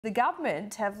The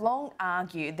government have long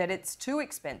argued that it's too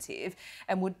expensive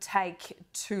and would take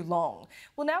too long.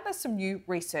 Well, now there's some new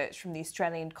research from the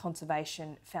Australian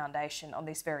Conservation Foundation on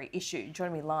this very issue.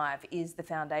 Joining me live is the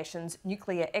Foundation's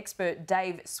nuclear expert,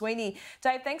 Dave Sweeney.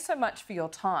 Dave, thanks so much for your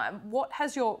time. What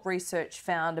has your research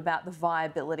found about the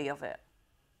viability of it?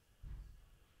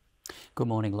 Good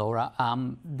morning, Laura.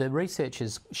 The research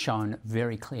has shown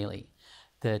very clearly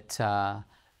that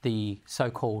the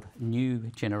so-called new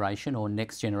generation or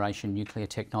next generation nuclear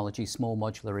technology, small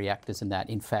modular reactors and that,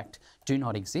 in fact, do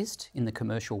not exist in the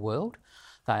commercial world.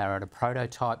 They are at a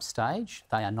prototype stage.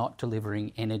 They are not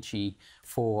delivering energy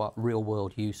for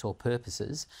real-world use or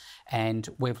purposes. And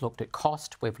we've looked at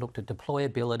cost, we've looked at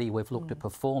deployability, we've looked at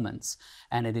performance,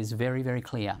 and it is very, very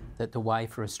clear that the way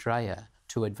for Australia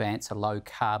to advance a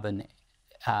low-carbon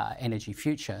energy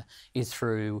future is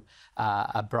through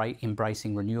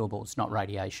embracing renewables, not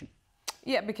radiation.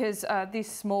 Yeah, because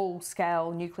this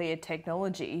small-scale nuclear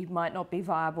technology might not be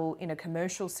viable in a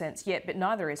commercial sense yet, but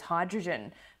neither is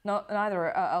hydrogen.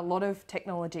 Neither are a lot of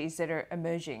technologies that are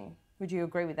emerging. Would you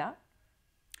agree with that?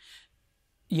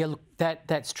 Yeah, look,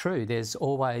 that's true. There's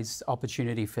always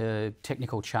opportunity for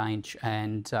technical change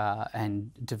and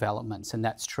developments, and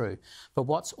that's true. But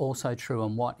what's also true,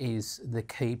 and what is the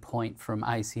key point from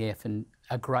ACF and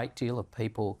a great deal of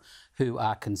people who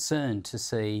are concerned to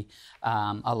see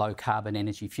a low carbon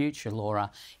energy future, Laura,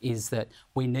 is that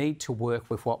we need to work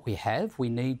with what we have. We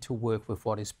need to work with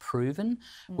what is proven.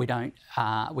 We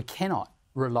cannot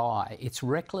rely, it's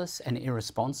reckless and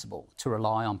irresponsible to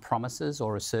rely on promises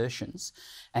or assertions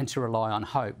and to rely on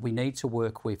hope. We need to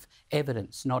work with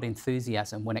evidence, not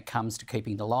enthusiasm, when it comes to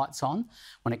keeping the lights on,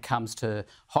 when it comes to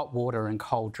hot water and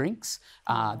cold drinks.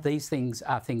 These things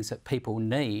are things that people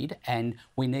need, and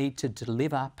we need to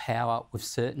deliver power with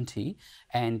certainty,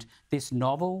 and this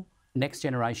novel next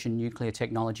generation nuclear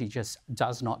technology just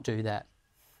does not do that.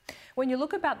 When you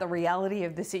look about the reality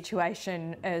of the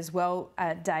situation as well,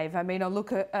 Dave, I mean, I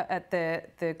look at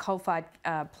the coal-fired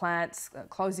plants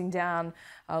closing down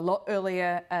a lot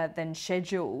earlier than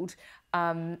scheduled,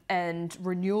 and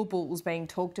renewables being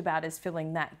talked about as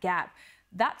filling that gap.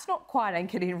 That's not quite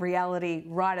anchored in reality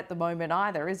right at the moment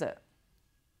either, is it?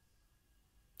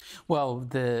 Well,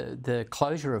 the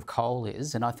closure of coal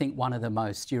is, and I think one of the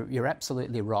most, you're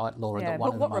absolutely right, Laura, yeah, that one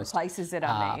but of the what most replaces it,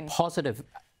 I mean? Positive.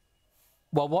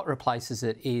 Well, what replaces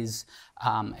it is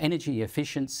energy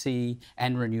efficiency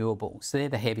and renewables. They're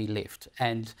the heavy lift.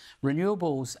 And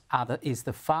renewables is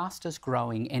the fastest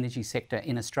growing energy sector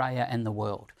in Australia and the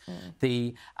world.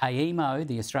 The AEMO,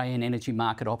 the Australian Energy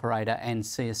Market Operator, and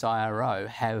CSIRO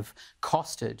have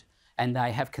costed, and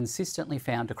they have consistently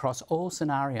found across all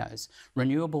scenarios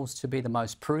renewables to be the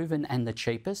most proven and the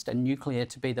cheapest, and nuclear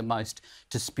to be the most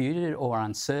disputed or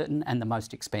uncertain and the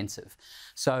most expensive.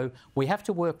 So we have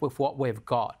to work with what we've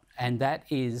got, and that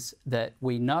is that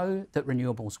we know that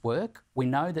renewables work. We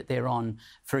know that they're on,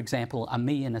 for example, 1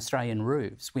 million Australian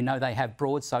roofs. We know they have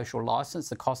broad social licence,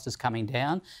 the cost is coming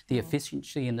down, the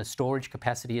efficiency and the storage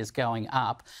capacity is going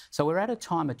up. So we're at a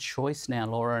time of choice now,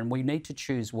 Laura, and we need to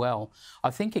choose well. I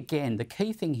think, again, the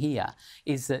key thing here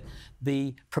is that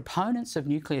the proponents of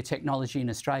nuclear technology in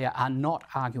Australia are not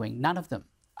arguing, none of them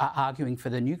are arguing for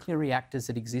the nuclear reactors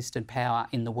that exist in power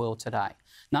in the world today.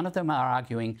 None of them are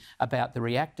arguing about the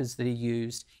reactors that are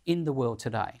used in the world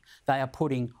today. They are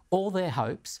putting all their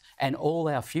hopes and all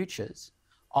our futures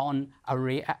on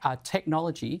a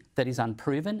technology that is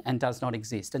unproven and does not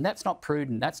exist. And that's not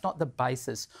prudent. That's not the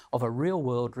basis of a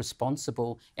real-world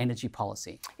responsible energy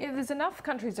policy. Yeah, there's enough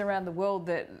countries around the world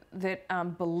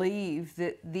that believe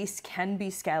that this can be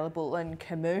scalable and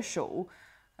commercial.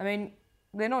 I mean,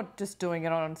 they're not just doing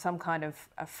it on some kind of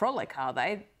a frolic, are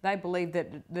they? They believe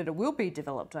that it will be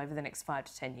developed over the next 5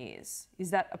 to 10 years.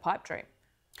 Is that a pipe dream?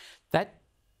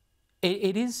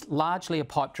 It is largely a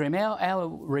pipe dream. Our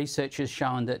research has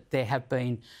shown that there have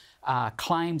been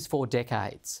claims for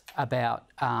decades about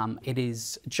it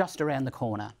is just around the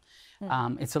corner.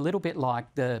 It's a little bit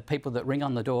like the people that ring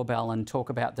on the doorbell and talk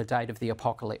about the date of the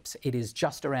apocalypse. It is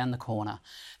just around the corner.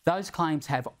 Those claims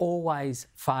have always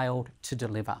failed to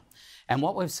deliver. And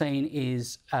what we've seen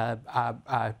is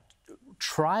a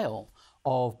trail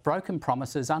of broken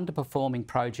promises, underperforming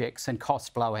projects and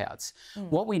cost blowouts.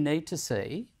 What we need to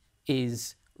see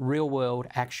is real-world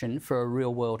action for a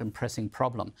real-world and pressing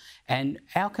problem. And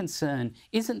our concern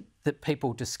isn't that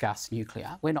people discuss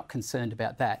nuclear. We're not concerned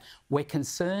about that. We're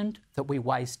concerned that we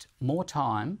waste more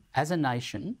time as a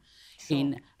nation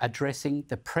in addressing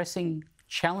the pressing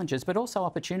challenges, but also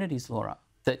opportunities, Laura,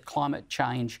 that climate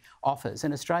change offers.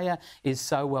 And Australia is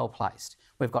so well placed.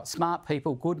 We've got smart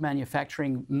people, good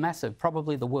manufacturing, massive,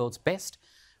 probably the world's best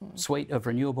suite of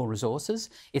renewable resources.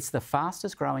 It's the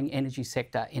fastest growing energy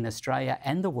sector in Australia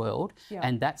and the world,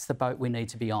 and that's the boat we need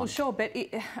to be on. Well, sure, but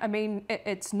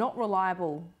it's not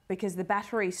reliable because the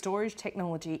battery storage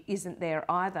technology isn't there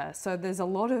either. So there's a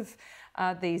lot of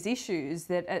these issues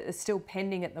that are still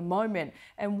pending at the moment.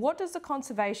 And what does the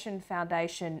Conservation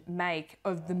Foundation make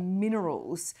of the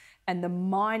minerals and the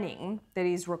mining that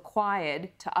is required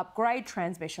to upgrade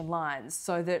transmission lines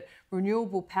so that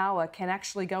renewable power can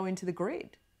actually go into the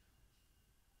grid?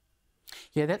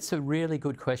 Yeah, that's a really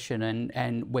good question,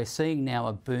 and we're seeing now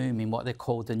a boom in what they're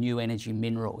called the new energy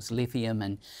minerals. Lithium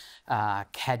and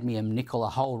cadmium, nickel, a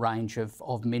whole range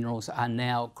of minerals are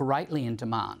now greatly in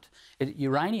demand.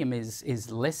 Uranium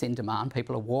is less in demand,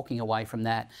 people are walking away from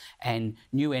that, and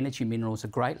new energy minerals are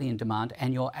greatly in demand,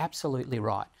 and you're absolutely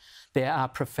right. There are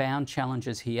profound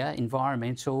challenges here: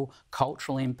 environmental,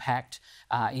 cultural impact,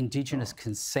 Indigenous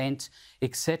consent,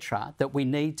 etc., that we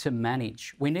need to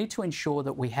manage. We need to ensure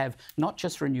that we have not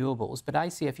just renewables, but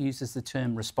ACF uses the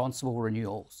term responsible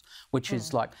renewals, which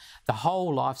is like the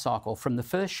whole life cycle, from the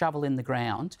first shovel in the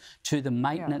ground to the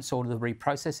maintenance or the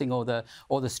reprocessing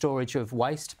or the storage of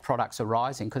waste products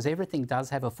arising, because everything does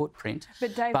have a footprint.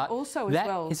 But Dave, also as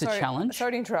well, is a challenge.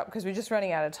 Sorry to interrupt, because we're just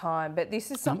running out of time, but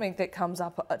this is something that comes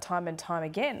up time and time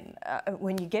again.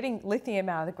 When you're getting lithium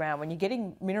out of the ground, when you're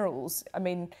getting minerals, I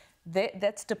mean,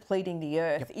 that's depleting the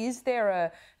earth. Is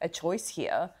there a choice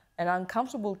here, an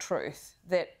uncomfortable truth,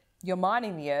 that you're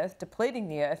mining the earth, depleting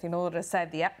the earth in order to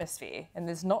save the atmosphere, and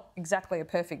there's not exactly a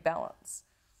perfect balance?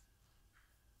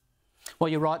 Well,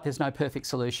 you're right, there's no perfect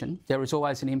solution. There is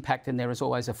always an impact and there is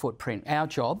always a footprint. Our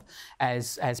job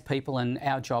as people and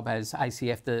our job as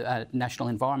ACF, the National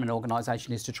Environment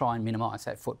Organisation, is to try and minimise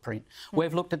that footprint.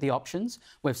 We've looked at the options.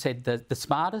 We've said the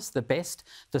smartest, the best,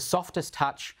 the softest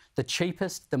touch, the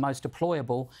cheapest, the most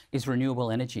deployable is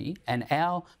renewable energy. And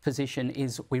our position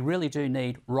is we really do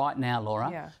need right now,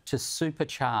 Laura, to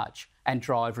supercharge and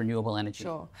drive renewable energy.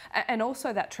 Sure. And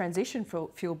also that transition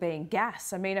fuel being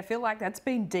gas. I mean, I feel like that's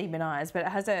been demonised, but it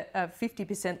has a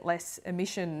 50% less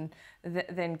emission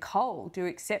than coal. Do you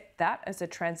accept that as a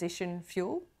transition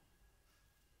fuel?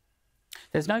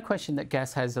 There's no question that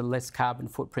gas has a less carbon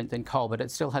footprint than coal, but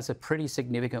it still has a pretty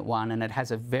significant one, and it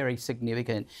has a very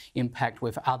significant impact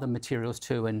with other materials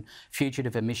too, and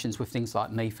fugitive emissions with things like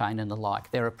methane and the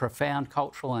like. There are profound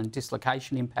cultural and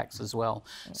dislocation impacts as well.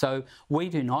 So we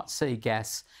do not see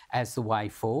gas as the way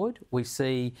forward. We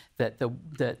see that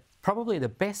probably the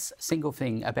best single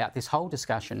thing about this whole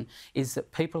discussion is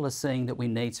that people are seeing that we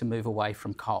need to move away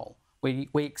from coal. We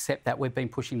accept that. We've been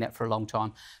pushing that for a long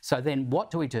time. So then what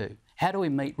do we do? How do we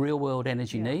meet real-world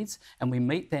energy needs? And we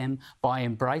meet them by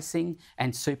embracing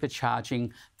and supercharging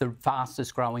the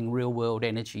fastest-growing real-world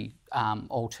energy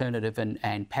alternative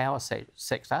and power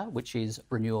sector, which is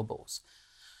renewables.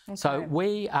 Okay. So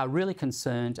we are really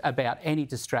concerned about any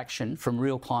distraction from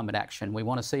real climate action. We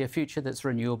want to see a future that's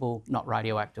renewable, not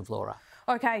radioactive, Laura.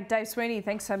 Okay, Dave Sweeney,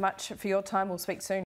 thanks so much for your time. We'll speak soon.